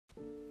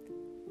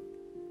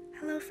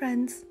Hello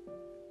friends,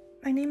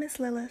 my name is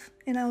Lilith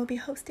and I will be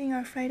hosting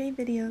our Friday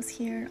videos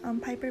here on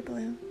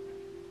pyperbleu.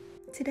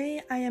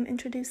 Today I am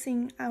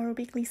introducing our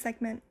weekly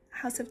segment,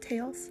 House of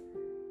Tales,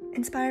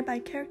 inspired by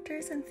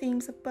characters and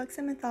themes of books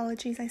and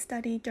mythologies I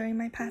studied during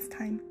my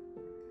pastime.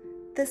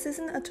 This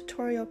isn't a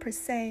tutorial per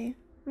se,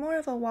 more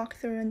of a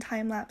walkthrough and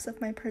time-lapse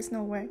of my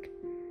personal work,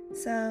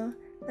 so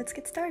let's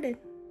get started.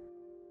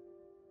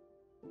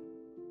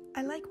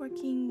 I like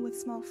working with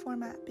small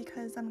format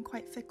because I'm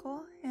quite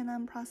fickle and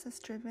I'm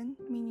process-driven,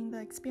 meaning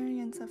the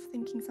experience of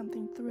thinking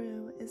something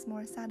through is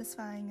more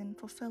satisfying and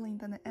fulfilling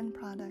than the end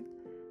product.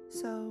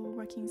 So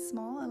working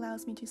small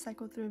allows me to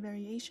cycle through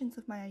variations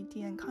of my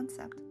idea and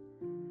concept.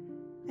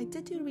 I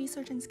did do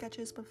research and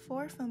sketches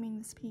before filming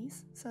this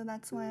piece, so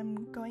that's why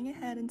I'm going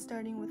ahead and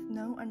starting with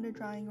no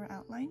underdrawing or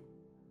outline.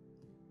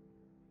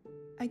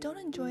 I don't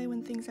enjoy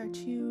when things are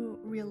too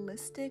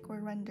realistic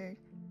or rendered,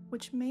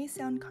 which may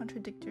sound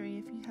contradictory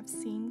if you have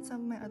seen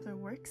some of my other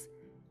works,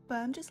 but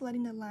I'm just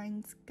letting the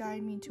lines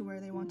guide me to where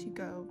they want to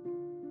go.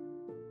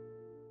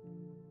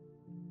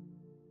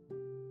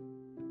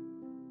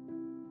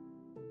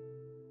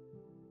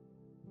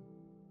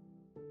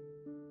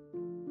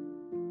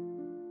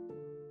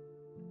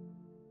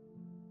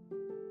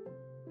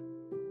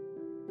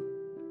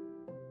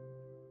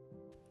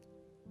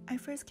 I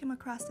first came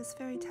across this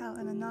fairy tale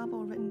in a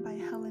novel written by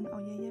Helen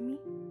Oyeyemi,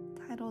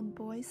 titled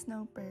Boy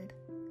Snowbird.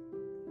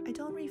 I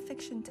don't read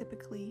fiction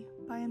typically,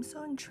 but I am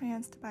so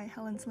entranced by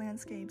Helen's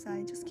landscapes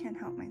I just can't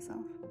help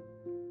myself.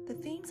 The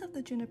themes of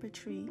the juniper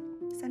tree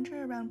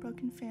center around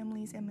broken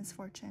families and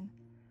misfortune,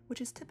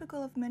 which is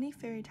typical of many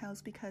fairy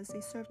tales because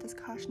they served as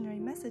cautionary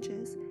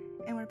messages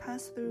and were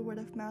passed through word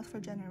of mouth for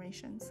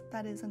generations,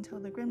 that is until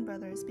the Grimm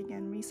brothers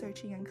began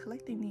researching and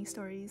collecting these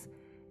stories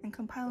and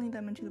compiling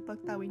them into the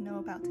book that we know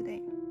about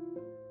today.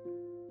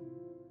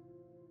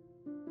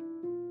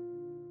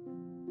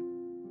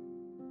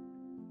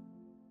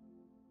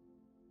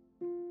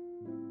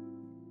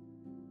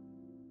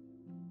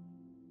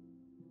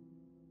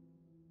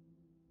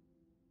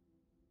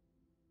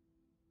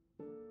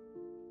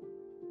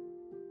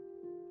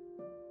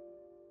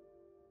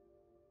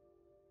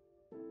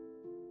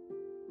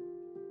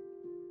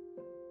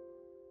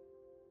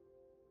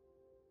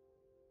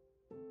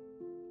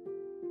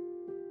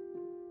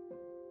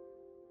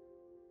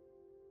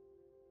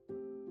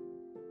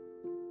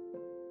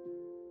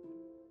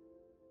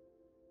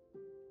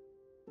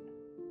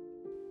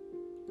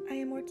 I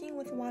am working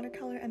with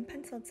watercolor and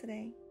pencil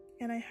today,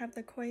 and I have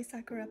the Koi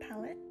Sakura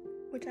palette,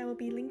 which I will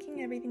be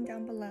linking everything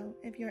down below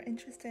if you're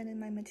interested in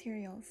my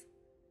materials.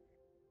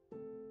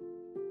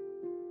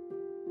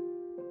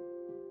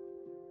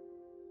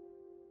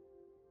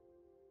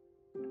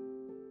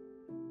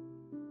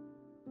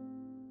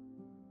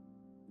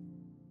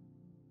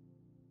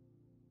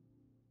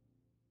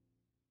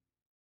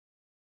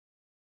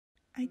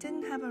 I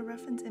didn't have a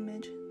reference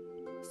image,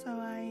 so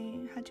I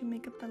had to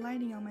make up the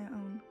lighting on my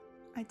own.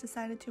 I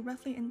decided to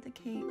roughly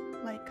indicate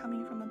light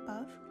coming from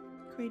above,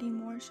 creating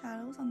more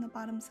shadows on the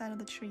bottom side of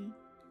the tree.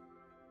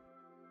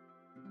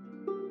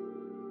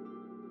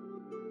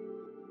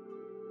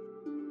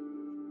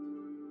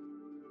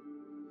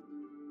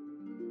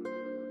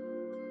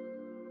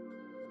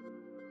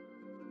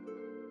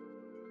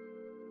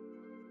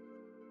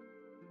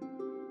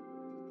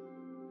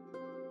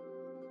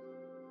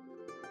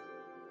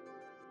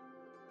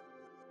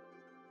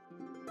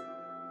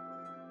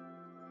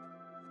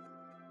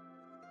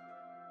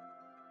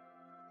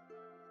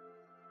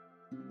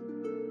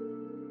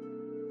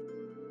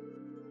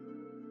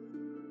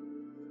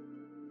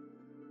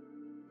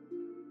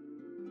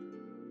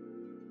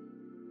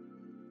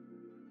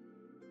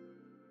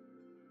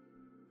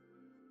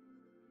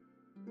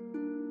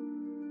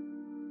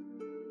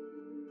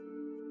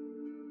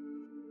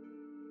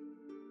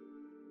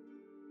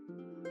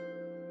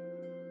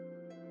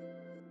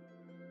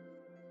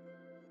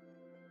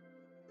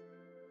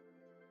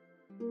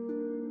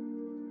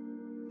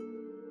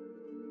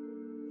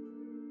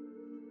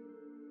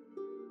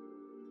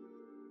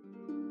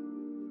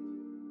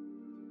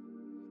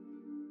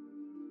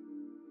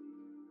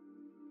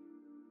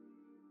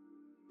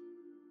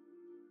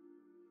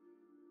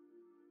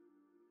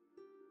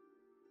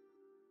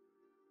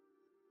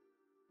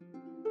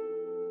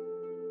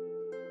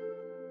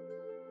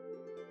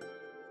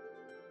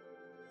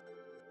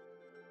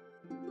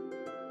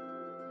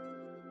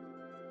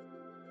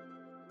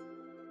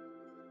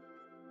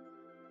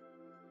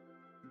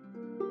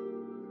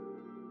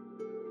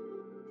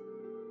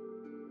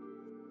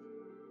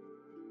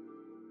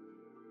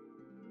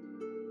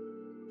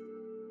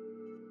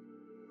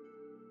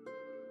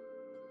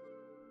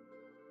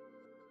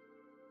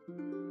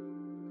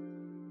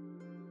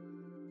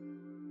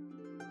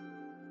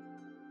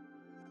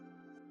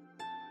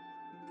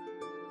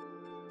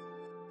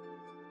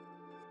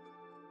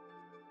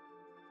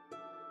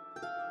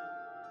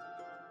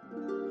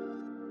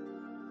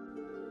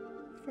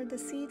 For the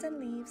seeds and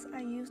leaves, I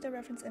used a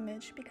reference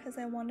image because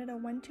I wanted a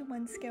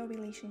 1-to-1 scale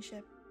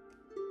relationship,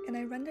 and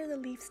I rendered the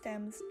leaf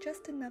stems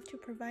just enough to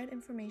provide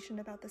information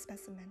about the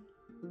specimen.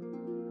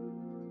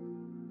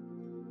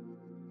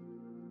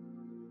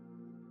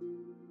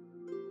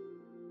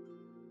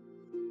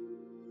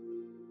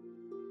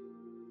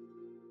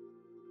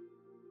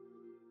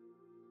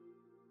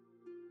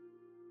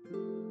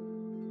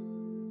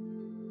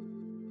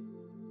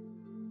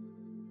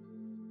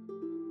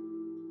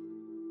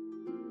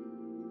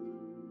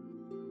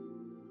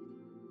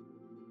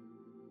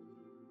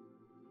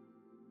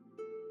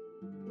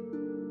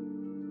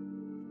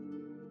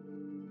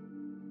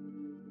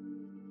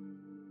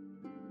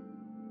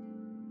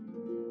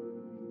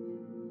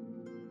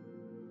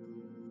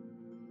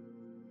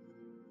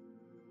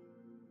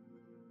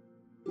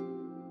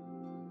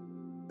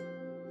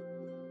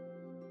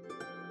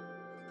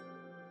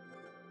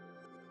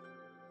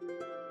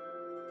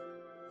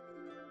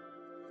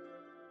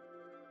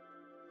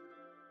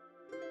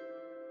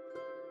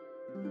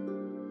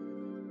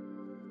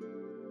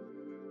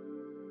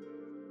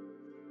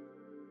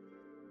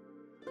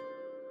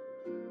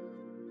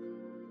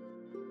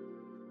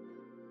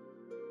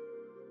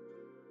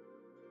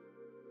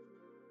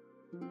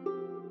 I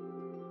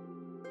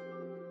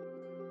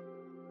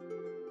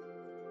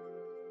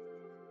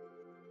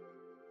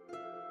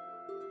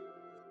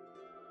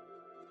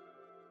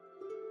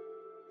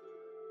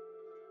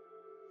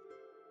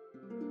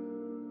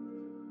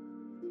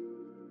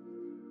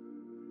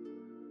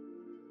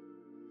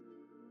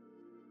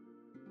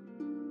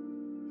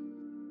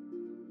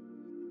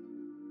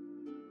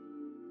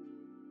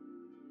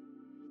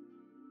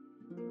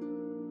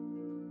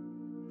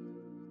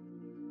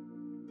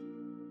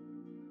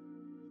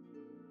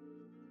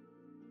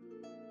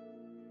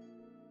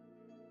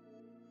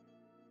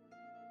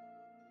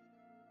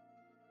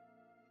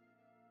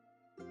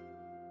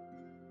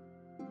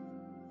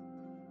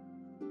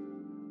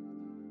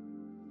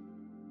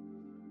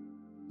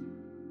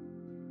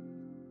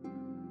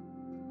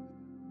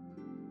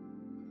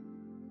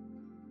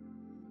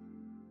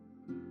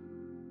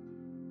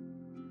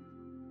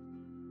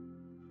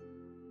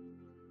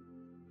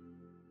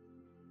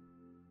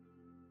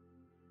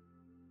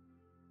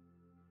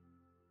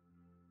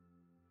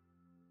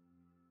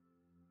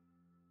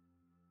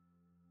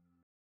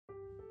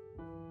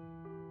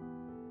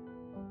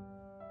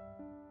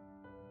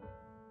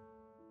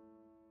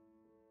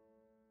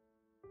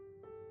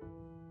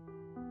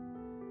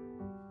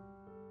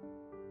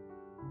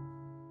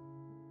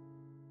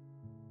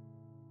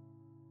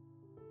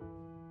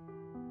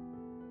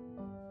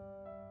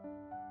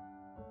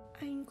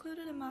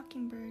included a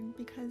mockingbird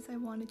because I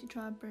wanted to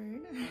draw a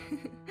bird.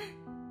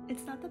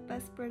 It's not the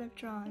best bird I've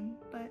drawn,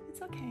 but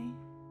it's okay.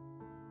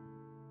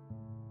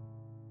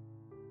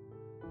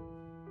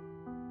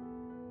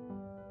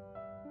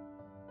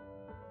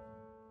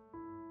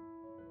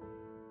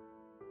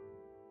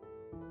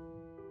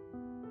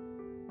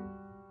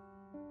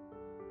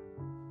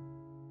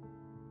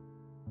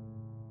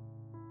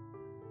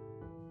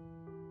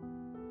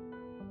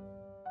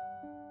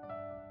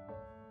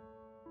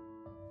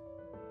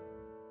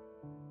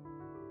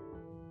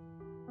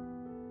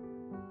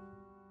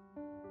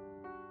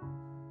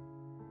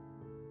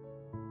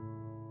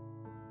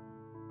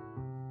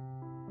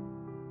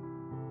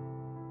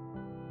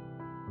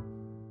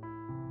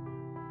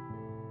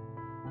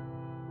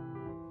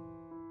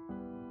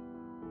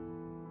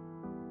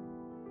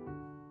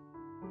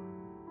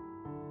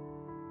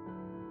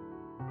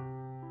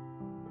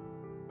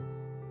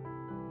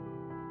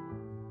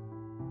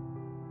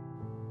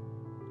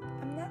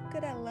 I'm not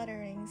good at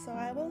lettering, so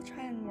I will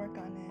try and work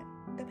on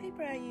it. The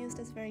paper I used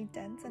is very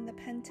dense and the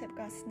pen tip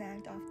got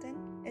snagged often.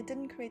 It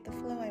didn't create the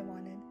flow I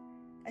wanted.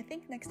 I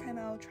think next time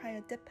I'll try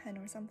a dip pen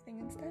or something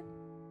instead.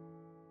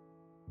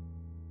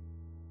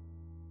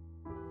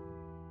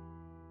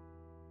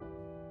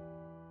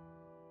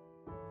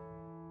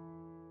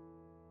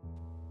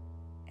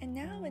 And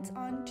now it's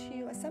on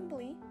to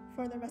assembly.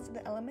 For the rest of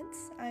the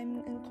elements,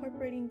 I'm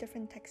incorporating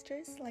different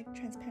textures like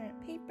transparent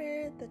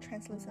paper, the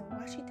translucent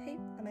washi tape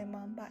that my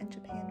mom bought in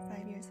Japan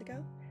 5 years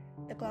ago,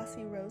 the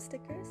glossy rose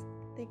stickers.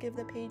 They give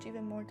the page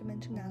even more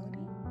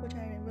dimensionality, which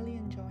I really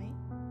enjoy.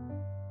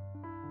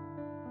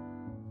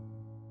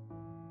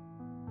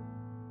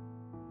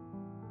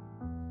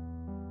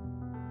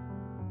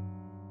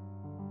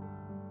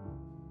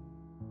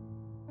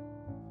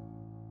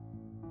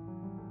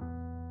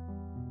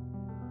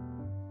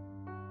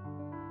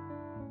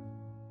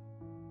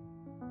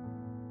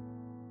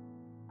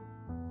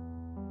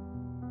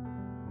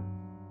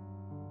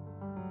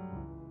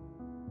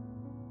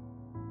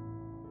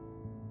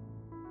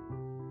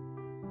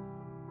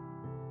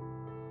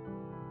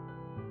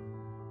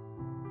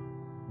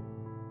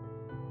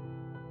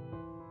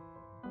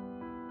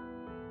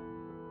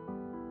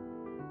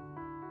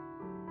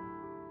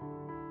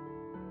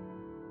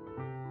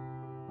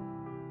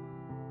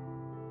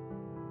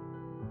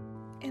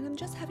 And I'm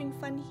just having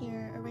fun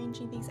here,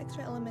 arranging these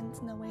extra elements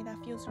in a way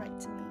that feels right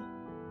to me.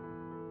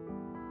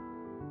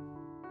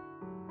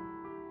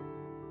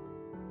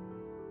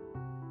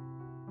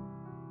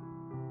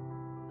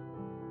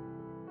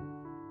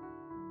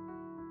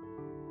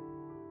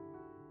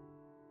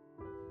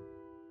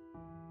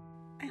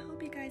 I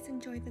hope you guys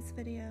enjoyed this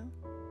video.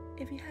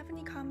 If you have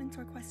any comments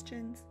or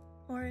questions,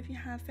 or if you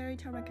have fairy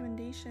tale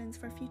recommendations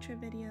for future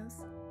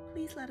videos,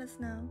 please let us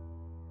know.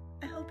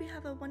 I hope you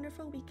have a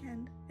wonderful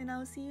weekend, and I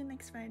will see you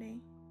next Friday.